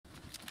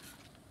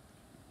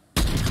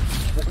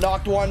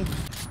Knocked one.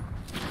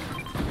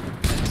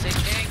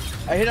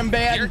 I hit him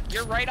bad.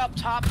 You're right up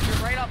top. You're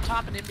right up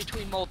top and in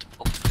between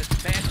multiple. It's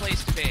a bad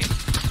place to be. You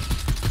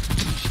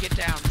should get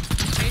down.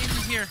 Hey,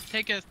 he's here.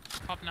 Take a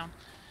pop now.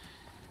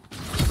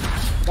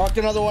 Knocked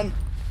another one.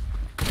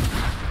 Ping,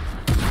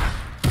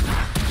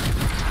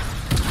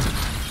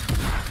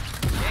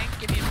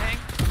 give me a ping.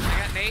 I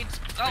got nades.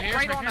 Oh,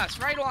 right on us.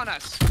 Right on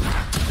us.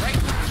 Right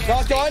on the gas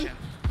Knocked on. station.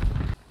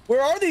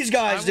 Where are these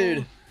guys,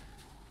 dude?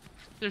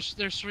 There's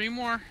 3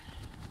 more.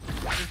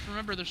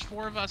 Remember, there's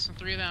 4 of us and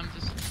 3 of them.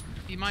 Just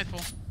be mindful.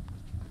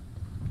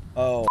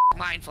 Oh.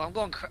 Mindful. I'm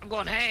going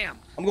ham.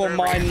 I'm going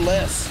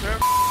mindless.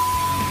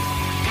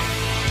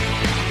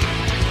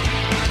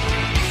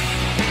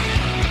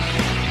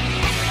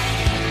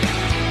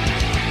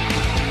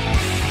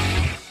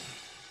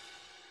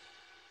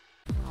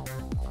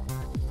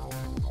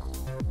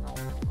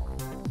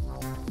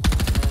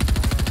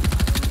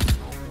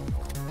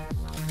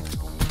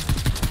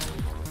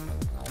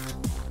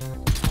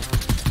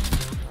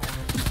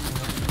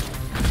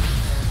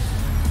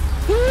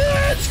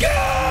 Let's go!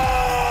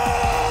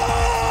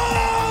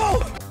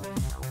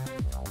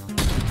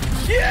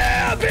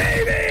 Yeah,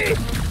 baby!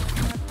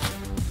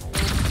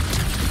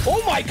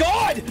 Oh my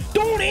God!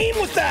 Don't aim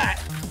with that!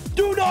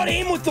 Do not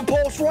aim with the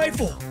pulse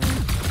rifle.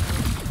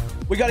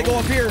 We gotta go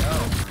up here.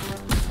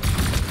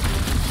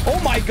 Oh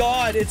my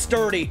God, it's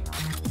dirty.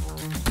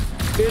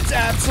 It's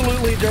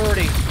absolutely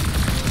dirty.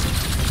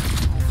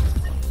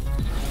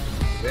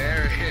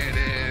 There it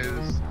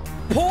is.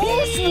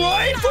 Pulse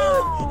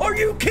rifle? Are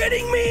you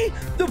kidding me?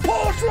 The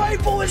pulse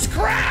rifle is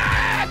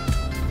cracked!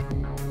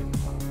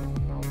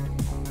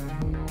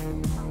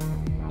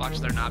 Watch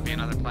there not be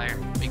another player.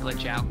 We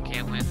glitch out and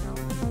can't win.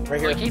 Right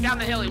here. Oh, he came down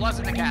the hill. He was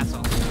in the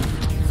castle.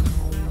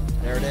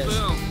 There it is.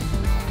 Boom.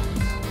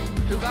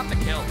 Who got the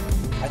kill?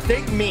 I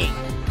think me.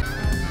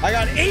 I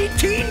got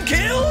 18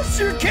 kills?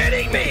 You're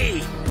kidding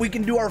me! We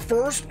can do our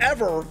first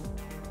ever,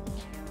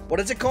 what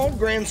is it called?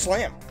 Grand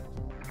Slam.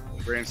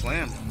 Grand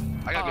Slam.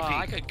 I gotta go pee.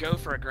 I could go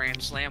for a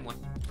Grand Slam one.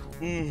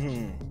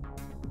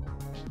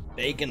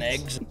 Bacon,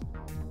 eggs.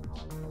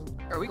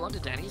 Are we going to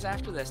Denny's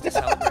after this to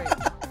celebrate?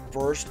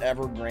 First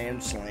ever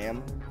Grand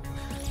Slam.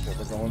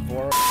 That's what we're going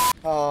for.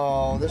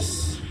 Oh,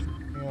 this...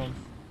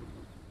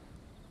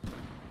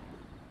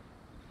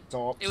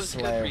 Yeah. It was a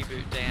good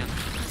reboot, Dan.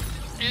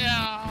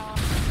 Yeah.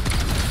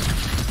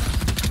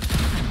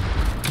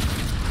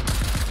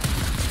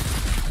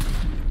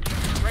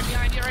 Right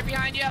behind you, right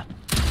behind you.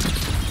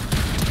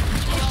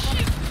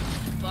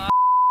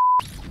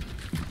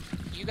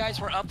 You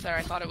guys were up there.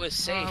 I thought it was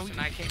safe, and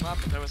I came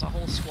up, and there was a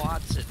whole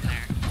squad sitting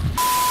there.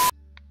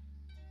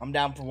 I'm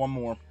down for one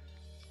more.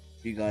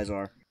 You guys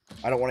are.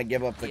 I don't want to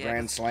give up the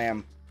Grand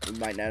Slam. We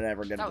might not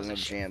ever get another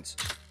chance.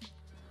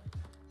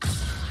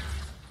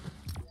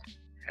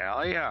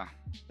 Hell yeah.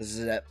 This is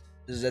it.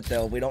 This is it,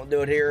 though. We don't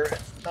do it here.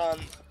 It's done.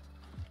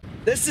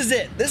 This is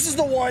it. This is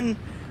the one.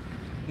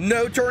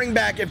 No turning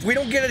back. If we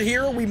don't get it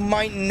here, we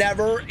might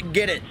never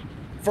get it.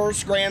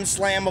 First Grand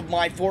Slam of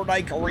my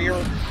Fortnite career.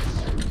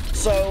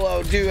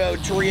 Solo, duo,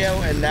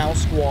 trio, and now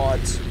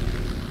squads.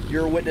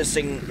 You're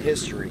witnessing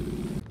history.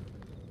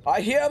 I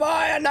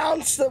hereby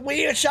announce that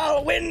we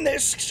shall win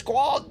this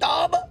squad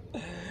dub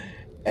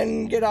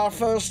and get our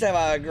first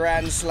ever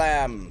Grand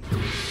Slam.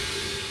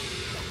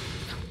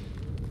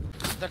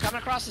 They're coming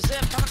across the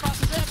zip. Coming across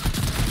the zip.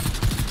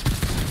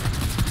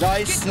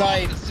 Nice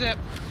snipe. Get off the zip.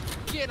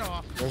 Get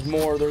off. There's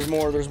more. There's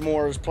more. There's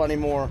more. There's plenty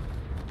more.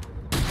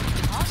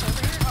 Also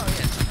over here. Oh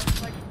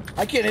yes. Like...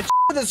 I can't hit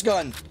with this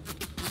gun.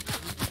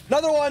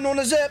 Another one on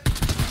the zip.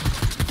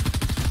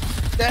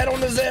 Dead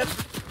on the zip.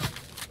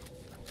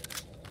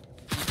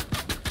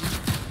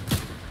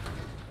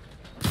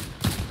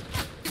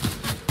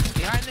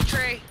 Behind the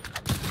tree.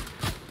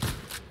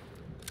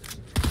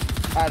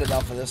 I had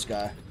enough of this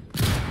guy.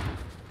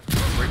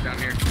 Right down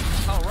here.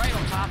 Oh, right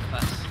on top of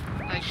us.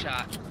 Nice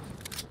shot.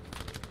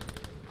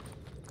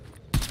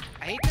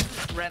 I hate that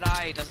this red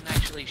eye doesn't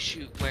actually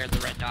shoot where the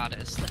red dot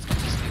is. That's gonna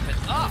be stupid.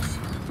 Oh!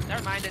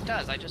 Never mind, it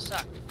does. I just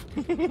suck.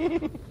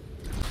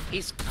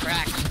 He's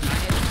cracked. I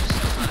hit him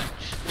so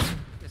much.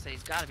 I say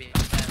he's gotta be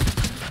up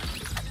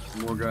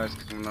there. More guys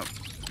coming up.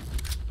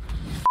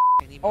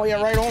 Oh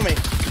yeah, right on me.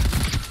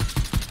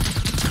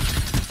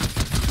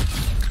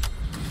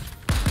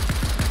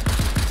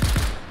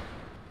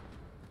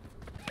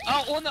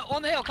 Oh,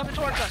 on the hill, coming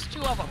towards us.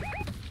 2 of them.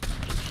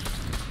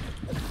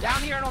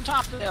 Down here and on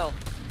top of the hill.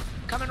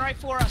 Coming right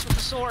for us with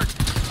the sword.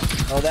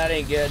 Oh, that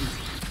ain't good.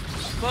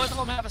 Both of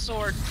them have a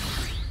sword.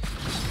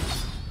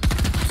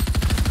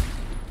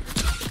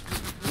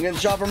 I'm getting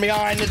shot from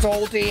behind. It's a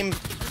whole team.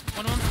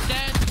 One of them's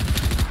dead.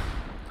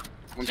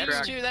 One's That's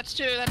cracked. 2, that's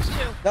 2, that's 2.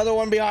 Another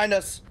one behind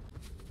us.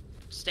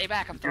 Stay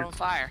back, I'm throwing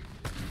fire.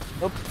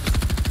 Oop.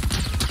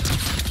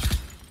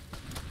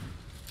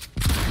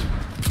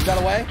 You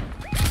got away?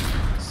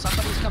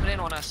 Somebody's coming in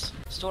on us.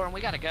 Storm,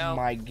 we gotta go.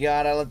 My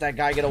God, I let that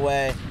guy get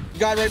away.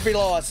 Guy right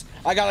below us.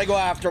 I gotta go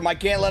after him. I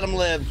can't let him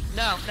live.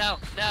 No. I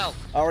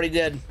already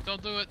did.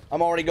 Don't do it.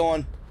 I'm already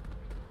going.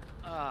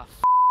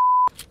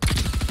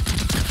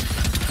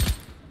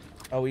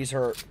 Oh, he's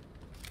hurt.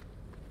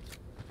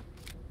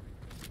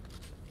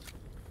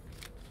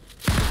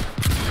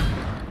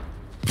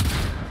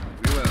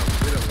 We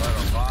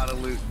let a lot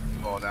of loot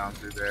fall down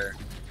through there.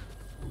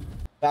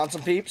 Found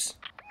some peeps.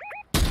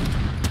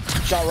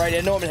 Shot right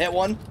into him and hit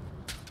one.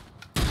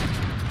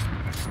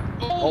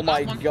 Oh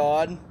my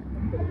god.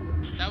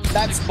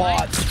 That's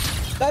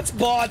bots. That's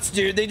bots,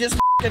 dude. They just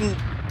fucking...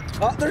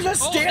 Oh, they're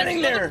just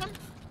standing there.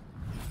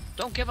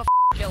 Don't give a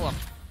kill him.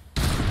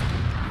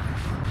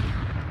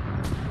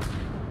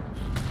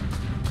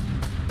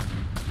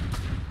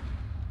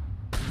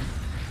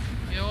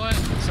 You know what?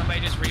 Somebody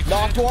just rebooted.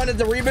 Knocked one at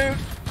the reboot.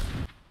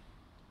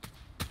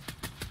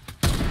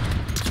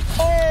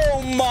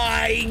 Oh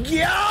my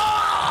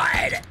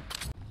god!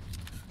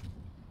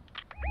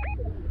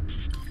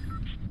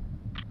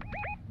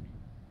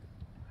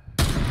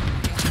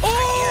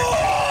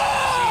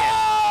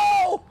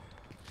 Oh!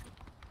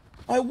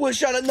 I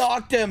wish I'd have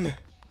knocked him.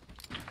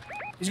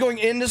 He's going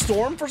in the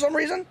storm for some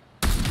reason.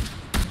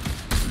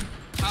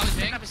 I was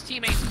picking up his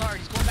teammate's card.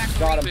 He's going back to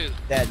Got reboot. him.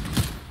 Dead.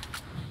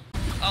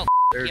 Oh,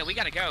 There's- yeah, we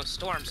gotta go.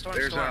 Storm.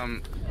 There's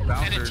And a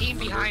bouncers. team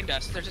behind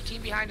us. There's a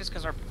team behind us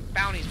because our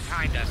bounty's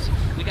behind us.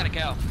 We gotta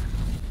go.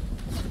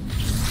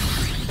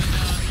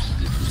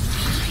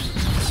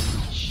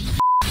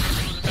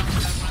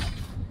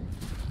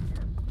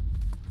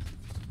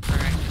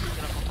 Alright,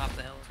 get up on top of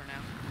the hill for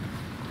now.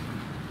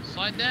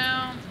 Slide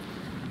down.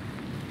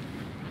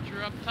 Once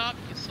you're up top,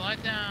 you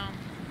slide down.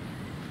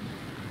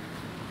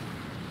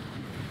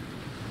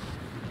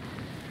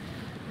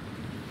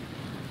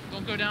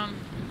 Don't go down.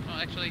 Oh,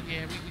 actually,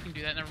 yeah, we can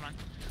do that. Never mind.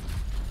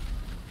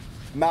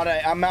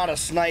 I'm out of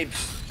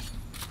snipes.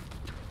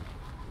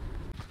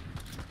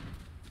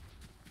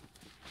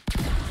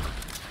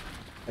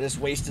 I just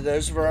wasted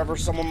those forever.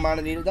 Someone might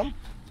have needed them.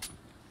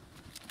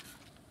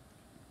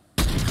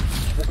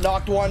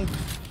 Knocked one.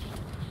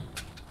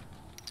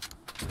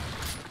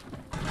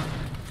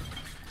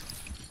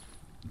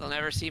 They'll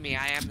never see me.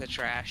 I am the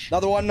trash.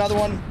 Another one, another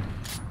one.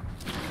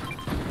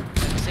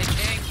 Same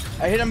thing.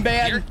 I hit him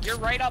bad. You're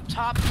right up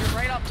top. You're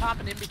right up top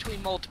and in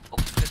between multiple.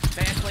 It's a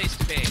bad place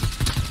to be.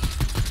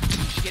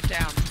 You should get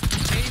down.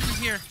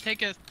 Hey, here,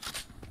 take a.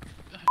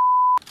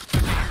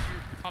 You're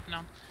popping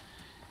down.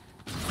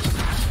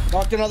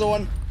 Knocked another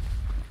one.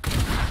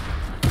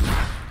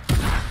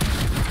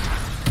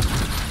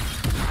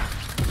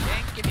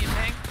 Ping, give me a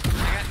ping.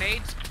 I got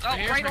nades. Oh, Right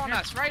here, right right on here.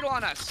 us, right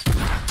on us.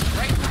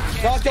 Right in front of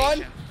the gas Knocked one.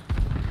 station.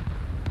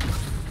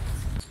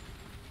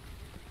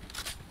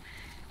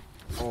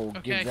 Oh,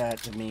 Okay. give that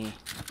to me.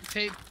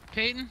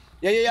 Peyton?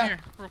 Yeah, yeah, yeah. Here,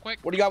 real quick.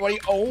 What do you got? What do you?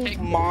 Oh Take-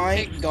 my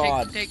take-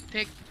 god.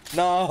 Take.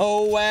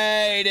 No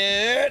way,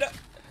 dude.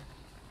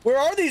 Where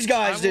are these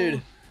guys,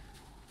 dude?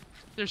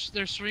 There's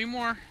 3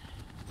 more.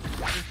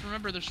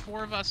 Remember, there's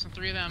 4 of us and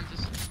 3 of them.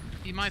 Just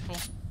be mindful.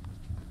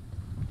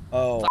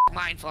 Oh, Fuck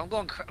mindful. I'm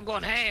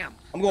going ham.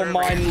 I'm going They're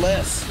over here.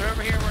 mindless. They're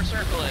over here where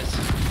circle is.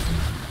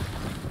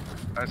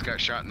 I just got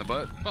shot in the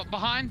butt. But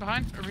behind,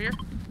 over here.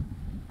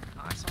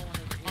 Oh, I saw one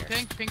over here.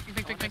 On ping.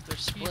 I wonder if they're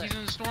split. He's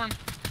in the storm.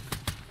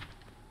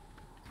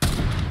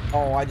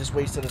 Oh, I just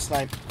wasted a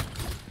snipe.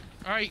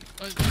 All right,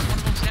 one of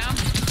them's down.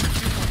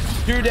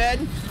 2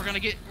 dead. We're gonna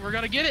get it. We're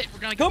gonna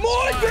get Come the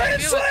on, squad.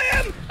 Grand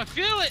Slam! I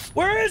feel it.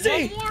 Where is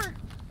he? One more.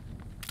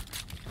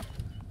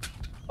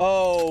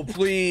 Oh,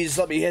 please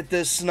let me hit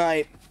this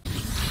snipe.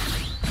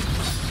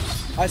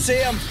 I see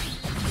him.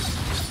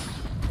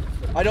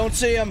 I don't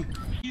see him.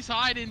 He's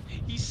hiding.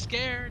 He's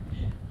scared.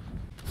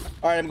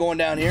 All right, I'm going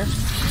down here.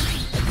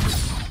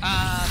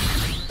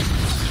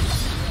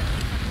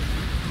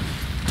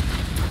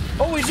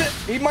 Oh,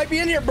 he might be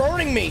in here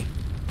burning me.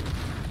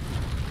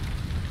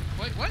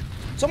 Wait, what?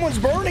 Someone's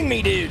burning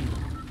me, dude.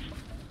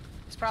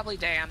 It's probably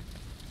Dan.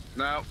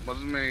 No,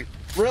 wasn't me.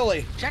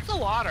 Really? Check the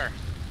water.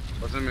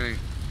 Wasn't me.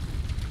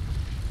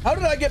 How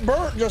did I get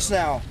burnt just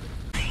now?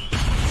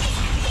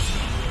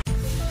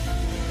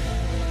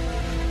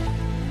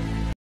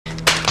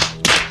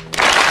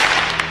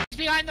 He's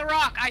behind the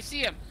rock. I see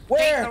him.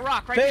 Where? Ping, the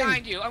rock right Ping.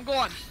 behind you. I'm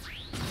going.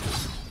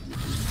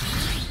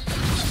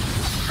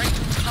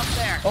 Right up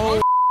there.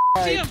 Oh,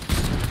 See my. him.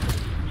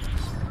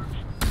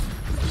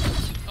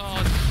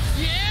 Oh,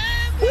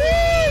 yeah.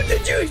 Woo!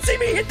 Did you see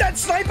me hit that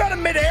snipe out of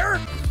midair?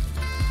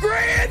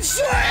 Grand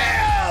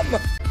Slam!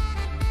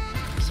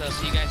 So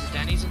see you guys at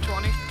Denny's in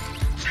 20?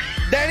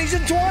 Danny's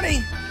in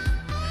 20.